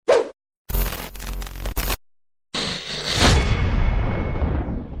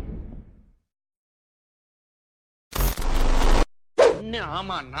ஒண்ணு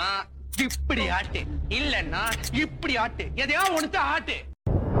ஆமான்னா இப்படி ஆட்டு, இல்லன்னா இப்படி ஆட்டு, எதையா ஒண்ணு ஆட்டு.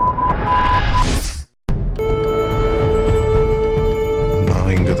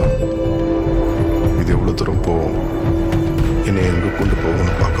 நான் இங்கதான். இது எவ்வளவு தூரம் போவோம், என்னை எங்க கொண்டு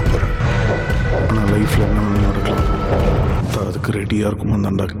போகணும்னு பார்க்க போறேன். ஆனா லைஃப்ல என்ன நடக்கலாம், அதுக்கு ரெடியா இருக்குமா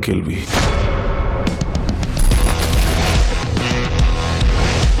தான்டா கேள்வி.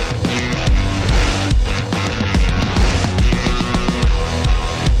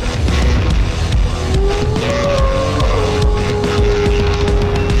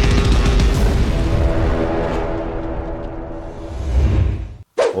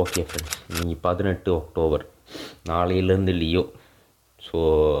 ஓகே ஃப்ரெண்ட்ஸ், நீங்கள் 18 அக்டோபர் நாளையிலேருந்து லியோ. ஸோ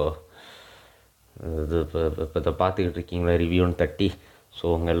இது இப்போ இதை பார்த்துக்கிட்டு இருக்கீங்களா ரிவ்யூன்னு தட்டி. ஸோ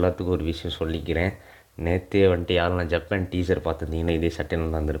உங்கள் எல்லாத்துக்கும் ஒரு விஷயம் சொல்லிக்கிறேன். நேற்றே வந்துட்டு யாரும் நான் ஜப்பான் டீசர் பார்த்துருந்தீங்கன்னா இதே சட்டையில்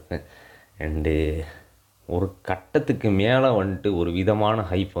நான் வந்திருப்பேன். அண்டு ஒரு கட்டத்துக்கு மேலே வந்துட்டு ஒரு விதமான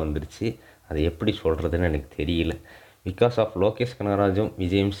ஹைப் வந்துருச்சு. அதை எப்படி சொல்கிறதுன்னு எனக்கு தெரியல. பிகாஸ் ஆஃப் லோகேஷ் கனகராஜும்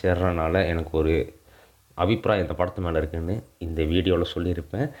விஜயும் சேர்றனால எனக்கு ஒரு அபிப்பிராயம் இந்த படத்து மேலே இருக்குதுன்னு இந்த வீடியோவில்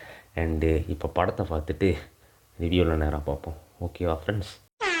சொல்லியிருப்பேன். அண்டு இப்போ படத்தை பார்த்துட்டு ரிவ்யூவில் நேராக பார்ப்போம். ஓகேவா ஃப்ரெண்ட்ஸ்?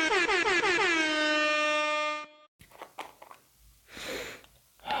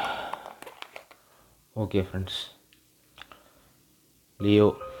 ஓகே ஃப்ரெண்ட்ஸ், லியோ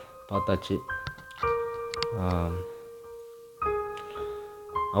பார்த்தாச்சு.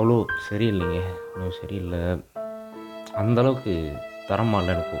 அவ்வளோ சரியில்லைங்க, அவ்வளோ சரியில்லை. அந்தளவுக்கு தரமாக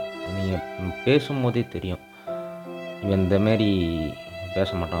இல்லை. எனக்கு நீங்கள் பேசும்போதே தெரியும் இவன் இந்தமாரி பேச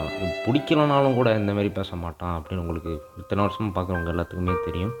மாட்டான், பிடிக்கலனாலும் கூட இந்தமாரி பேச மாட்டான் அப்படின்னு உங்களுக்கு இத்தனை வருஷமாக பார்க்குறவங்க எல்லாத்துக்குமே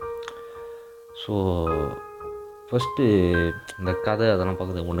தெரியும். ஸோ ஃபஸ்ட்டு இந்த கதை அதெல்லாம்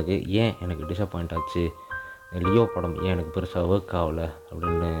பார்க்குறது உனக்கு ஏன் எனக்கு டிசப்பாயிண்ட் ஆச்சு, லியோ படம் ஏன் எனக்கு பெருசாக ஒர்க் ஆகலை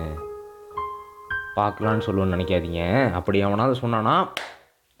அப்படின்னு பார்க்கலான்னு சொல்லுவேன்னு நினைக்காதீங்க. அப்படி அவனாவது சொன்னான்னா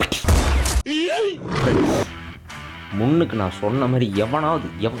முன்னுக்கு நான் சொன்ன மாதிரி எவனாவது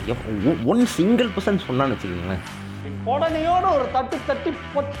ஒன் சிங்கிள் பர்சன்ட் சொன்னான்னு வச்சுக்கோங்களேன், உடனேயோட ஒரு தட்டு தட்டி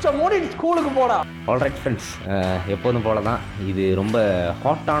பொச்ச மூடி ஸ்கூலுக்கு போடா. ஆல்ரைட் ஃப்ரெண்ட்ஸ், எப்போதும் போல தான் இது ரொம்ப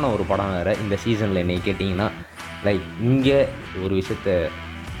ஹாட்டான ஒரு படம் வேறு இந்த சீசனில். என்னை கேட்டிங்கன்னா லைக் இங்கே ஒரு விஷயத்த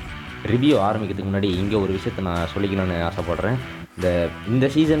ரிவ்யூ ஆரம்பிக்கிறதுக்கு முன்னாடி இங்கே ஒரு விஷயத்த நான் சொல்லிக்கணும்னு ஆசைப்பட்றேன். இந்த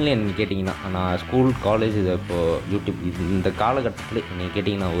சீசன்லேயே என்னை கேட்டிங்கன்னா நான் ஸ்கூல் காலேஜ் இதை இப்போது யூடியூப் இந்த காலகட்டத்தில் என்னை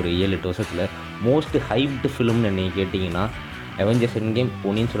கேட்டிங்கன்னா ஒரு 7-8 வருஷத்தில் மோஸ்ட் ஹைப்டு ஃபிலிம்னு என்னை கேட்டிங்கன்னா அவெஞ்சர்ஸ் எண்ட்கேம்,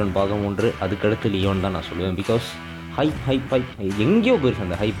 பொன்னியின் செல்வன் பாகம் 1, அதுக்கடுத்து லியோன்னு தான் நான் சொல்லுவேன். பிகாஸ் ஹைப் எங்கேயோ போயிடுச்சு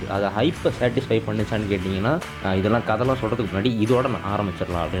அந்த ஹைப். அதை ஹைப்பை சாட்டிஸ்ஃபை பண்ணிச்சான்னு கேட்டிங்கன்னா இதெல்லாம் கதைலாம் சொல்கிறதுக்கு முன்னாடி இதோட நான்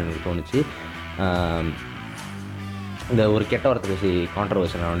ஆரம்பிச்சிடலாம் அப்படின்னு எனக்கு தோணுச்சு. இந்த ஒரு கெட்ட வார்த்தை பேசி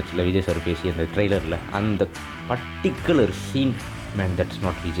கான்ட்ரவர்ஷன் ஆனிச்சுல விஜய் சார் பேசி அந்த ட்ரெய்லரில் அந்த particular scene, man that's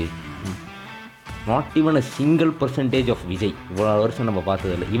not Vijay, not even a single percentage of Vijay. இவ்வளோ வருஷம் நம்ம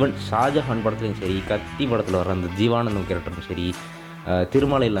பார்த்ததில்லை. ஈவன் ஷாஜஹான் படத்துலையும் சரி, கத்தி படத்தில் வர அந்த ஜீவானந்தம் கேரக்டரும் சரி,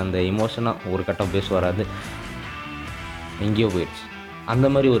 திருமலையில் அந்த எமோஷனாக ஒரு கட்டம் பேசுவார், அது எங்கேயோ போயிடுச்சு. அந்த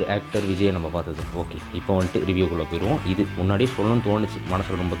மாதிரி ஒரு ஆக்டர் விஜயை நம்ம பார்த்தது. ஓகே, இப்போ வந்துட்டு ரிவ்யூக்குள்ளே போயிடுவோம். இது முன்னாடியே சொல்லணும்னு தோணுச்சு,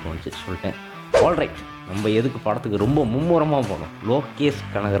 மனசில் ரொம்ப தோணுச்சு, சொல்லிட்டேன். ஆல்ரைட், நம்ம எதுக்கு படத்துக்கு ரொம்ப மும்முரமாக போனோம். லோகேஷ்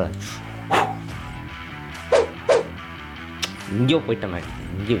கனகராஜ் இங்கேயோ போயிட்டேன் நான்.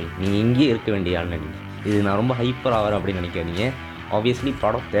 இங்கேயே இருக்க வேண்டிய ஆள் நினைக்கிறேன். இது நான் ரொம்ப ஹைப்பர் ஆகிறேன் அப்படின்னு நினைக்காதீங்க. ஆப்வியஸ்லி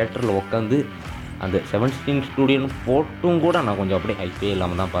படம் தேட்டரில் உட்காந்து அந்த 17 ஸ்டூடியோன்னு போட்டும் கூட நான் கொஞ்சம் அப்படியே ஹைப்பே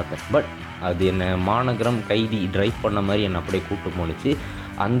இல்லாமல் தான் பார்த்தேன். பட் அது என்னை மாநகரம் கைதி ட்ரைவ் பண்ண மாதிரி என்னை அப்படியே கூப்பிட்டு போணுச்சு.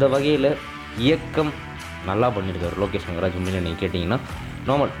 அந்த வகையில் இயக்கம் நல்லா பண்ணியிருக்காரு லோகேஷ் கனகராஜ். உண்மையில நீங்கள் கேட்டிங்கன்னா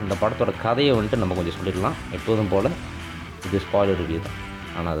நார்மல் இந்த படத்தோட கதையை வந்துட்டு நம்ம கொஞ்சம் சொல்லிடலாம். எப்போதும் போல் இது ஸ்பாய்லர் ரிவ்யூ தான்,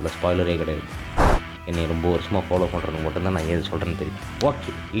 ஆனால் அதில் ஸ்பாய்லரே கிடையாது. என்னை ரொம்ப வருஷமாக ஃபாலோ பண்ணுறது மட்டும்தான் நான் ஏது சொல்கிறேன்னு தெரியும்.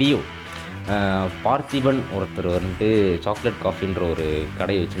 ஓகே, லியோ பார்த்திபன் ஒருத்தர் வந்துட்டு சாக்லேட் காஃபின்ற ஒரு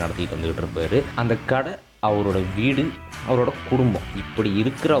கடையை வச்சு நடத்திட்டு வந்துக்கிட்டு இருப்பார். அந்த கடை அவரோட வீடு, அவரோட குடும்பம், இப்படி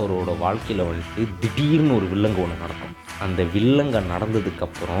இருக்கிற அவரோட வாழ்க்கையில் வந்துட்டு திடீர்னு ஒரு வில்லங்கம் ஒன்று நடக்கும். அந்த வில்லங்கம்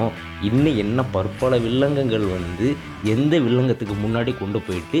நடந்ததுக்கப்புறம் இன்னும் என்ன பற்பல வில்லங்கங்கள் வந்து எந்த வில்லங்கத்துக்கு முன்னாடி கொண்டு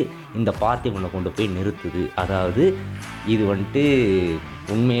போயிட்டு இந்த பார்த்திபனை கொண்டு போய் நிறுத்துது. அதாவது இது வந்துட்டு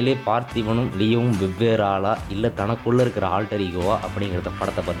உண்மையிலே பார்த்திபனும் லியோவும் வெவ்வேறு ஆளா இல்லை தனக்குள்ளே இருக்கிற ஆல்டர் ஈகோவா அப்படிங்கிறத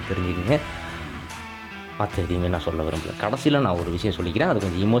படத்தை பார்த்து தெரிஞ்சுக்கங்க. பார்த்து எதையுமே நான் சொல்ல விரும்பல. கடைசியில் நான் ஒரு விஷயம் சொல்லிக்கிறேன், அது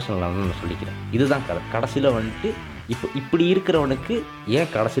கொஞ்சம் இமோஷனலாக நான் சொல்லிக்கிறேன். இதுதான் கடைசியில் வந்துட்டு இப்படி இருக்கிறவனுக்கு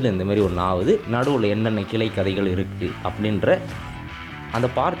ஏன் கடைசியில் இந்தமாரி ஒன்று ஆகுது, நடுவில் என்னென்ன கிளை கதைகள் இருக்குது அப்படின்ற அந்த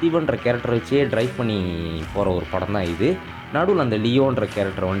பார்த்திபன்ற கேரக்டரை வச்சே ட்ரைவ் பண்ணி போகிற ஒரு படம் தான் இது. நடுவில் அந்த லியோன்ற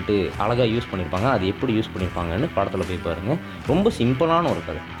கேரக்டரை வந்துட்டு அழகாக யூஸ் பண்ணியிருப்பாங்க. அது எப்படி யூஸ் பண்ணியிருப்பாங்கன்னு படத்தில் போய் பாருங்கள். ரொம்ப சிம்பிளான ஒரு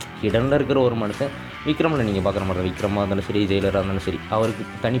கதை. ஹிடனில் இருக்கிற ஒரு மனுஷன், விக்ரமில் நீங்கள் பார்க்குற மாதிரி தான், விக்ரமாக இருந்தாலும் சரி, ஜெயிலராக இருந்தாலும் சரி, அவருக்கு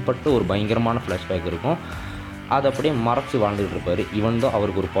தனிப்பட்ட ஒரு பயங்கரமான ஃப்ளாஷ்பேக் இருக்கும். அதை அப்படியே மறைச்சி வாழ்ந்துகிட்டு இருப்பார். ஈவன் தான்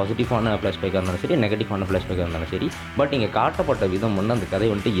அவருக்கு ஒரு பாசிட்டிவான ஃப்ளாஷ்பேக்காக இருந்தாலும் சரி, நெகட்டிவான ஃப்ளாஷ்பேக்காக இருந்தாலும் சரி. பட் இங்கே காட்டப்பட்ட விதம் வந்து அந்த கதை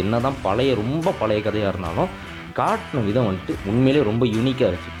வந்துட்டு என்ன தான் ரொம்ப பழைய கதையாக இருந்தாலும் காட்டின விதம் வந்துட்டு உண்மையிலே ரொம்ப யூனிக்காக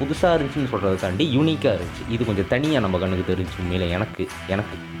இருந்துச்சு. புதுசாக இருந்துச்சுன்னு சொல்கிறத தாண்டி யூனிக்காக இருந்துச்சு. இது கொஞ்சம் தனியாக நம்ம கண்ணுக்கு தெரிஞ்சு உண்மையிலே எனக்கு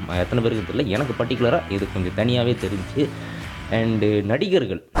எத்தனை பேருக்கு தெரியல, எனக்கு பர்டிகுலராக இது கொஞ்சம் தனியாகவே தெரிஞ்சு. அண்டு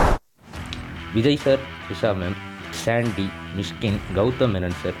நடிகர்கள் Vijay sir, Trisha ma'am, Chandy, Mysskin, Gautham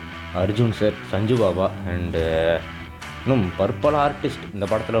Menon sir, Arjun sir, Sanju Baba and இன்னும் பர்பல் ஆர்டிஸ்ட் இந்த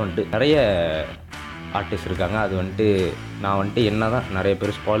படத்தில் வந்துட்டு நிறைய ஆர்டிஸ்ட் இருக்காங்க. அது வந்துட்டு நான் வந்துட்டு என்ன தான் நிறைய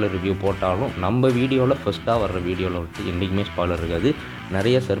பேர் ஸ்பாய்லர் ரிவ்யூ போட்டாலும் நம்ம வீடியோவில் ஃபஸ்ட்டாக வர்ற வீடியோவில் வந்துட்டு என்றைக்குமே ஸ்பாய்லர் இருக்காது.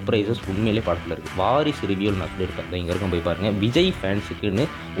 நிறைய சர்ப்ரைசஸ் உண்மையிலே படத்தில் இருக்குது. வாரிசு ரிவ்யூவில் நான் சொல்லியிருக்கேன், அதை இங்கே இருக்கும் போய் பாருங்கள். விஜய் ஃபேன்ஸுக்குன்னு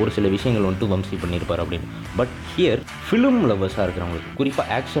ஒரு சில விஷயங்கள் வந்துட்டு வம்சி பண்ணியிருப்பார் அப்படின்னு. பட் ஹியர் ஃபிலிம் லவர்ஸாக இருக்கிறவங்களுக்கு, குறிப்பாக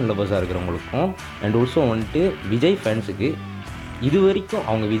ஆக்ஷன் லவர்ஸாக இருக்கிறவங்களுக்கும் அண்ட் ஆல்சோ வந்துட்டு விஜய் ஃபேன்ஸுக்கு இது வரைக்கும்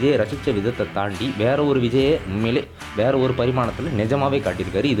அவங்க விஜயை ரசித்த விதத்தை தாண்டி வேறு ஒரு விஜயை உண்மையிலே வேறு ஒரு பரிமாணத்தில் நிஜமாகவே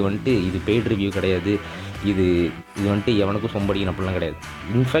காட்டியிருக்காரு. இது வந்துட்டு இது பெய்ட் ரிவ்யூ கிடையாது, இது வந்துட்டு எவனுக்கும் சொம்படிக்கணும் அப்படிலாம் கிடையாது.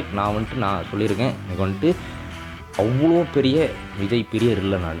 இன்ஃபேக்ட் நான் சொல்லியிருக்கேன், எனக்கு வந்துட்டு அவ்வளோ பெரிய விஜய் பிரியர்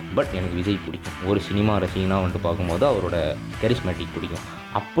இல்லை நான். பட் எனக்கு விஜய் பிடிக்கும். ஒரு சினிமா ரசிகனாக வந்துட்டு பார்க்கும்போது அவரோட கரிஸ்மேட்டிக் பிடிக்கும்.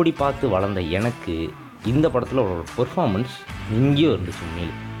 அப்படி பார்த்து வளர்ந்த எனக்கு இந்த படத்தில் அவரோட பெர்ஃபார்மன்ஸ் எங்கேயோ இருந்துச்சு.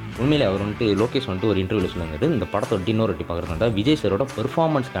 உண்மையிலே அவர் வந்துட்டு லோகேஷ் வந்துட்டு ஒரு இன்டர்வியூவில் சொல்லுங்கிறது, இந்த படத்தை வந்துட்டு இன்னொரு வாட்டி பார்க்குறதா விஜய் சாரோட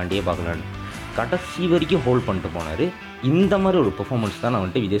பெர்ஃபார்மன்ஸ்காண்டியே பார்க்கலான்னு கடைசி வரைக்கும் ஹோல்ட் பண்ணிட்டு போனார். இந்த மாதிரி ஒரு பெர்ஃபார்மன்ஸ் தான் நான்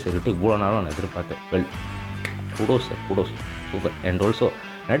வந்துட்டு விஜய் சார்கிட்ட இவ்வளோ நாளும் நான் எதிர்பார்த்தேன். Well, kudos super. And also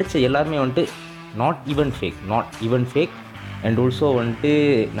நடித்த எல்லாருமே வந்துட்டு not even fake. And also வந்துட்டு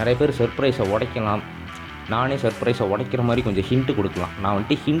நிறைய பேர் சர்ப்ரைஸை உடைக்கலாம், நானே சர்ப்ரைஸை உடைக்கிற மாதிரி கொஞ்சம் ஹிண்ட்டு கொடுக்கலாம். நான்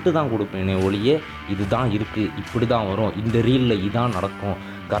வந்துட்டு ஹிண்ட்டு தான் கொடுப்பேனே ஒழிய இதுதான் இருக்குது, இப்படி தான் வரும், இந்த ரீலில் இதான் நடக்கும்,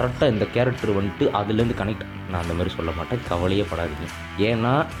 கரெக்டாக இந்த கேரக்டர் வந்துட்டு அதுலேருந்து கனெக்ட், நான் அந்த மாதிரி சொல்ல மாட்டேன். கவலையே படாதீங்க.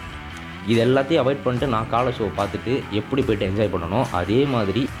 ஏன்னா இது எல்லாத்தையும் அவாய்ட் பண்ணிட்டு நான் காலை ஷோ பார்த்துட்டு எப்படி போய்ட்டு என்ஜாய் பண்ணணும், அதே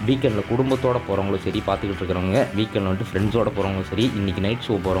மாதிரி வீக்கெண்டில் குடும்பத்தோடு போகிறவங்களும் சரி, பார்த்துக்கிட்டு இருக்கிறவங்க வீக்கெண்டில் வந்துட்டு ஃப்ரெண்ட்ஸோடு போகிறவங்களும் சரி, இன்றைக்கி நைட்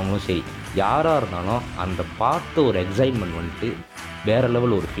ஷோ போகிறவங்களும் சரி, யாராக இருந்தாலும் அந்த பார்த்த ஒரு எக்ஸைட்மெண்ட் வந்துட்டு வேறு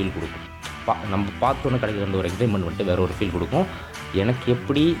லெவல் ஒரு ஃபீல் கொடுக்கும். நம்ம பார்த்தோன்னே கிடைக்கிற அந்த ஒரு எக்ஸைட்மெண்ட் வந்துட்டு வேறு ஒரு ஃபீல் கொடுக்கும். எனக்கு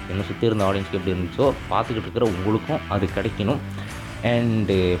எப்படி என்னை சுற்றி இருந்த ஆடியன்ஸ்க்கு எப்படி இருந்துச்சோ பார்த்துக்கிட்டு இருக்கிற உங்களுக்கும் அது கிடைக்கணும்.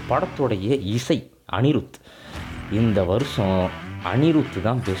 அண்டு படத்தோடைய இசை அனிருத். இந்த வருஷம் அனிருத்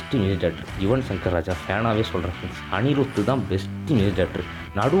தான் best music director. Yuvan Shankar Raja ஃபேனாகவே சொல்கிறேன் ஃப்ரெண்ட்ஸ், அனிருத் தான் பெஸ்ட்டு மியூசிக் டேரக்டர்.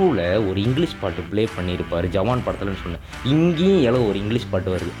 நடுவில் ஒரு இங்கிலீஷ் பாட்டு ப்ளே பண்ணியிருப்பார் ஜவான் படத்தில்னு சொன்னேன். இங்கேயும் ஒரு இங்கிலீஷ்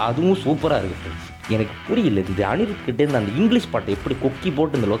பாட்டு வருது, அதுவும் சூப்பராக இருக்குது ஃப்ரெண்ட்ஸ். எனக்கு புரியல இது அனிருத் கிட்டேருந்து அந்த இங்கிலீஷ் பாட்டை எப்படி கொக்கி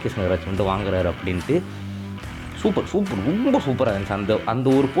போட்டு இந்த லோகேஷ் கனகராஜ் வந்து வாங்குறாரு அப்படின்ட்டு. சூப்பர் ரொம்ப சூப்பராக இருந்துச்சு. அந்த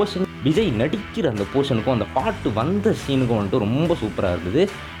ஒரு போர்ஷன் விஜய் நடிக்கிற அந்த போர்ஷனுக்கும் அந்த பாட்டு வந்த சீனுக்கும் வந்துட்டு ரொம்ப சூப்பராக இருந்தது.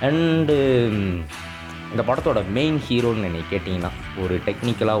 அண்டு இந்த படத்தோட மெயின் ஹீரோன்னு என்னை கேட்டிங்கன்னா, ஒரு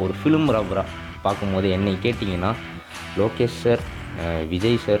டெக்னிக்கலாக ஒரு ஃபிலிம் ரவராக பார்க்கும்போது என்னை கேட்டிங்கன்னா Lokesh sir,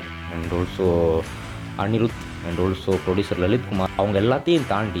 Vijay sir and also Anirudh and also producer Lalith Kumar, அவங்க எல்லாத்தையும்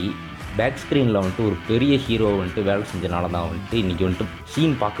தாண்டி பேக் ஸ்க்ரீனில் வந்துட்டு ஒரு பெரிய ஹீரோ வந்துட்டு வேலை செஞ்சனால தான் வந்துட்டு இன்றைக்கி வந்துட்டு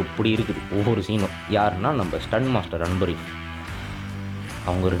சீன் பார்க்க இப்படி இருக்குது. ஒவ்வொரு சீனும் யாருன்னா நம்ம ஸ்டன் மாஸ்டர் அன்பரி,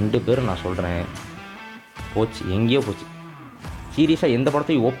 அவங்க 2 பேரும் நான் சொல்கிறேன் போச்சு, எங்கேயோ போச்சு. சீரியஸாக எந்த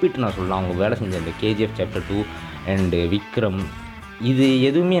படத்தையும் ஒப்பிட்டு நான் சொல்லலாம். அவங்க வேலை செஞ்ச இந்த KGF Chapter 2 அண்டு விக்ரம், இது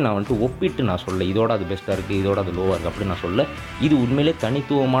எதுவுமே நான் வந்துட்டு ஒப்பிட்டு நான் சொல்ல இதோட அது பெஸ்ட்டாக இருக்குது, இதோட அது லோவாக இருக்குது அப்படின்னு நான் சொல்ல. இது உண்மையிலே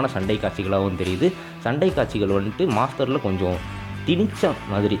தனித்துவமான சண்டை காட்சிகளாகவும் தெரியுது. சண்டை காட்சிகள் வந்துட்டு மாஸ்டரில் கொஞ்சம் திணிச்ச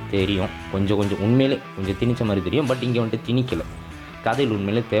மாதிரி தெரியும், கொஞ்சம் உண்மையிலே கொஞ்சம் திணிச்ச மாதிரி தெரியும். பட் இங்கே வந்துட்டு திணிக்கலை, கதையில்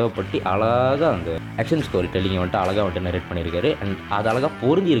உண்மையிலே தேவைப்பட்டு அழகாக அந்த ஆக்ஷன் ஸ்டோரி டெல்லிங்கை வந்துட்டு அழகாக வந்துட்டு நரேட் பண்ணியிருக்காரு. அண்ட் அது அழகாக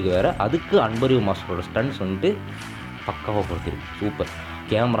பொருந்திருக்கு. வேறு அதுக்கு அன்பரிவு மாஸ்டரோட ஸ்டன்ஸ் வந்துட்டு பக்காவாக பொறுத்திருக்கு. சூப்பர்.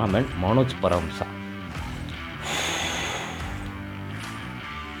 கேமராமேன் மனோஜ் பரம்சா,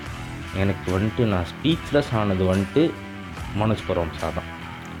 எனக்கு வந்துட்டு நான் ஸ்பீச்லெஸ் ஆனது வந்துட்டு மனோஜ் பரம்சா தான்.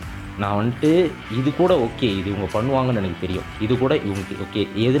 நான் வந்துட்டு இது கூட ஓகே, இது இவங்க பண்ணுவாங்கன்னு எனக்கு தெரியும், இது கூட இவங்க ஓகே,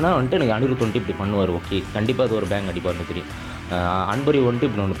 எதுனா வந்துட்டு எனக்கு அனிருத் வந்துட்டு இப்படி பண்ணுவார், ஓகே கண்டிப்பாக அது ஒரு பேங்க் அடிப்பார்னு தெரியும். அன்பரி வந்துட்டு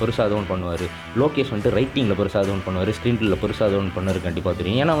இப்படி ஒன்று பெருசாக அது ஒன்று பண்ணுவார், லோகேஷ் வந்துட்டு ரைட்டிங்கில் பெருசாக அது ஒன்று பண்ணுவார், ஸ்க்ரீன் பிளேயில் பெருசாக அது ஒன்று பண்ணுவார் கண்டிப்பாக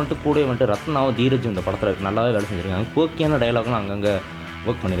தெரியும். ஏன்னா வந்துட்டு கூட வந்துட்டு ரத்னாவும் தீரஜ் இந்த படத்தில் நல்லாவே வேலை செஞ்சுருக்காங்க. கோக்கியான டைலாக்லாம் அங்கங்கே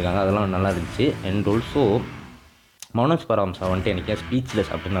ஒர்க் பண்ணியிருக்காங்க, அதெல்லாம் நல்லா இருந்துச்சு. அண்ட் ஆல்சோ மனோஜ் பரம்சா வந்துட்டு எனக்கு ஏன்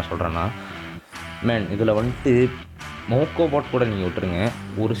ஸ்பீச்லெஸ் அப்படின்னு நான் சொல்கிறேன்னா, மேன் இதில் வந்துட்டு மோக்கோபாட் கூட நீங்கள் விட்டுருங்க,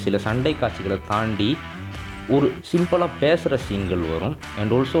 ஒரு சில சண்டை காட்சிகளை தாண்டி ஒரு சிம்பிளாக பேசுகிற சீன்கள் வரும்.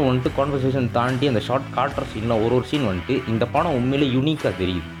 அண்ட் ஆல்சோ வந்துட்டு கான்வர்சேஷன் தாண்டி அந்த ஷார்ட் காட்டுற சீன்லாம் ஒரு சீன் வந்துட்டு இந்த படம் உண்மையிலே யூனிக்காக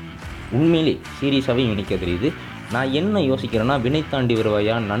தெரியுது, உண்மையிலே சீரியஸாகவே யூனிக்காக தெரியுது. நான் என்ன யோசிக்கிறேன்னா, வினை தாண்டி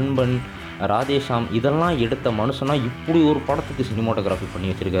வருவாயா, நண்பன், ராதேஷாம் இதெல்லாம் எடுத்த மனுஷனா இப்படி ஒரு படத்துக்கு சினிமாட்டோகிராஃபி பண்ணி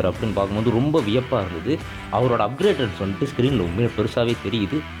வச்சிருக்காரு அப்படின்னு பார்க்கும்போது ரொம்ப வியப்பாக இருந்தது. அவரோட அப்கிரேடட்ஸ் வந்துட்டு ஸ்க்ரீனில் உண்மையில் பெருசாகவே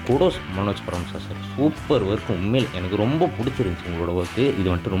தெரியுது. Kudos Manoj பரம்சா sir, super work. உண்மையில் எனக்கு ரொம்ப பிடிச்சிருந்துச்சி உங்களோட ஒர்க்கு. இது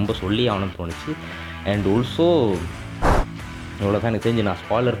வந்துட்டு ரொம்ப சொல்லி ஆகணும்னு தோணுச்சு. அண்ட் ஆல்சோ இவ்வளோதான் எனக்கு தெரிஞ்சு நான்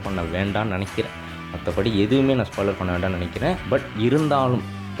ஸ்பாய்லர் பண்ண வேண்டாம்னு நினைக்கிறேன். மற்றபடி எதுவுமே நான் ஸ்பாய்லர் பண்ண வேண்டாம்னு நினைக்கிறேன். பட் இருந்தாலும்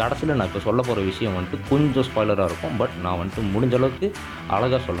கடைசியில் நான் இப்போ சொல்ல போகிற விஷயம் வந்துட்டு கொஞ்சம் ஸ்பாய்லராக இருக்கும். பட் நான் வந்துட்டு முடிஞ்ச அளவுக்கு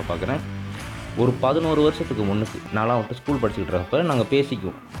அழகாக சொல்ல பார்க்குறேன். ஒரு 11 வருஷத்துக்கு முன்னுக்கு நான்லாம் வந்துட்டு ஸ்கூல் படிச்சுக்கிட்டு இருக்கப்போ நாங்கள்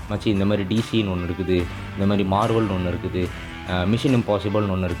பேசிக்குவோம், மச்சி இந்த மாதிரி டிசின்னு ஒன்று இருக்குது, இந்த மாதிரி மார்வல்னு ஒன்று இருக்குது, மிஷன்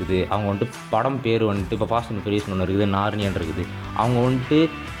இம்பாசிபிள்னு ஒன்று இருக்குது. அவங்க வந்துட்டு படம் பேர் வந்துட்டு இப்போ ஃபாஸ்ட் அண்ட் ஃபியூரியஸ்னு ஒன்று இருக்குது, நார்னியன் இருக்குது. அவங்க வந்துட்டு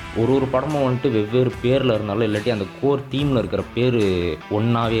ஒரு படமும் வந்துட்டு வெவ்வேறு பேரில் இருந்தாலும் இல்லாட்டி அந்த கோர் தீமில் இருக்கிற பேர்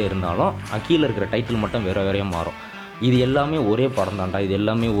ஒன்றாவே இருந்தாலும் கீழே இருக்கிற டைட்டில் மட்டும் வேறு வேறையாக மாறும். இது எல்லாமே ஒரே படம் தான்டா, இது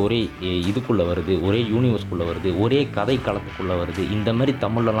எல்லாமே ஒரே இதுக்குள்ளே வருது, ஒரே யூனிவர்ஸ்குள்ளே வருது, ஒரே கதை களத்துக்குள்ளே வருது, இந்த மாதிரி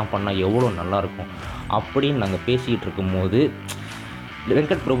தமிழ்லலாம் பண்ணால் எவ்வளோ நல்லாயிருக்கும் அப்படின்னு நாங்கள் பேசிக்கிட்டு இருக்கும்போது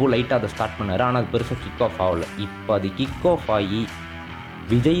வெங்கட் பிரபு லைட்டாக அதை ஸ்டார்ட் பண்ணார். ஆனால் அது பெருசாக கிக் ஆஃப் ஆகலை. இப்போ அது கிக் ஆஃப் ஆகி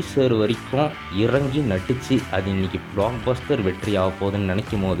விஜய் சார் வரைக்கும் இறங்கி நடித்து அது இன்றைக்கி பிளாக் பஸ்டர் வெற்றி ஆக போகுதுன்னு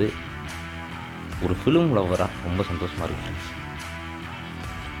நினைக்கும் போது ஒரு ஃபிலிம் லவராக ரொம்ப சந்தோஷமாக இருக்குது.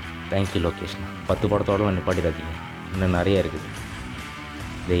 தேங்க்யூ லோகேஷ்ண்ணா. 10 படத்தோடு நிப்பாட்டிடாதீங்க, இன்னும் நிறைய இருக்குது.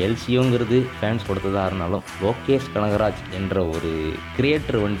 இந்த எல்சியோங்கிறது ஃபேன்ஸ் கொடுத்ததாக இருந்தாலும் லோகேஷ் கனகராஜ் என்ற ஒரு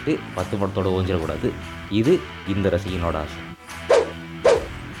கிரியேட்டர் வந்துட்டு 10 படத்தோடு ஓஞ்சிடக்கூடாது. இது இந்த ரசிகனோட ஆசை.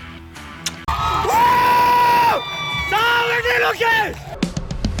 லோகேஷ்